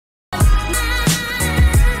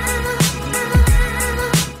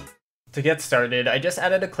To get started, I just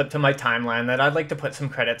added a clip to my timeline that I'd like to put some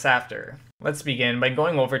credits after. Let's begin by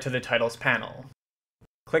going over to the Titles panel.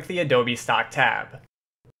 Click the Adobe Stock tab.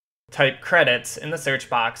 Type Credits in the search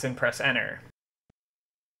box and press Enter.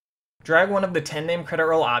 Drag one of the 10 name credit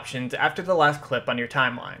roll options after the last clip on your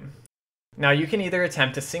timeline. Now you can either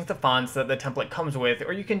attempt to sync the fonts that the template comes with,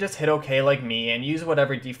 or you can just hit OK like me and use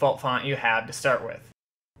whatever default font you have to start with.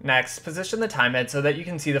 Next, position the time head so that you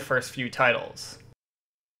can see the first few titles.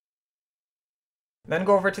 Then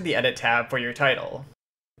go over to the Edit tab for your title.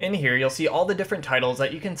 In here, you'll see all the different titles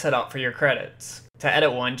that you can set up for your credits. To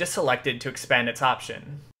edit one, just select it to expand its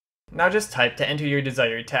option. Now just type to enter your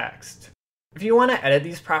desired text. If you want to edit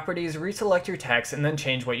these properties, reselect your text and then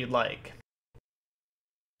change what you'd like.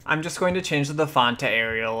 I'm just going to change the font to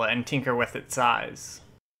Arial and tinker with its size.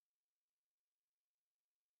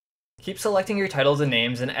 Keep selecting your titles and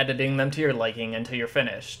names and editing them to your liking until you're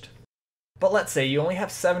finished. But let's say you only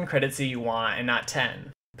have 7 credits that you want and not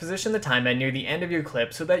 10. Position the timehead near the end of your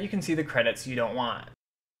clip so that you can see the credits you don't want.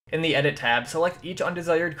 In the Edit tab, select each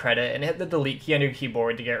undesired credit and hit the Delete key on your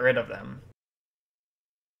keyboard to get rid of them.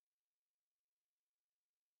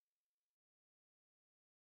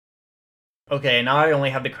 Okay, now I only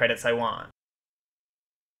have the credits I want.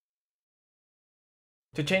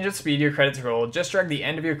 To change the speed your credits roll, just drag the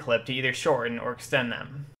end of your clip to either shorten or extend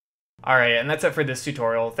them. Alright, and that's it for this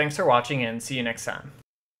tutorial. Thanks for watching and see you next time.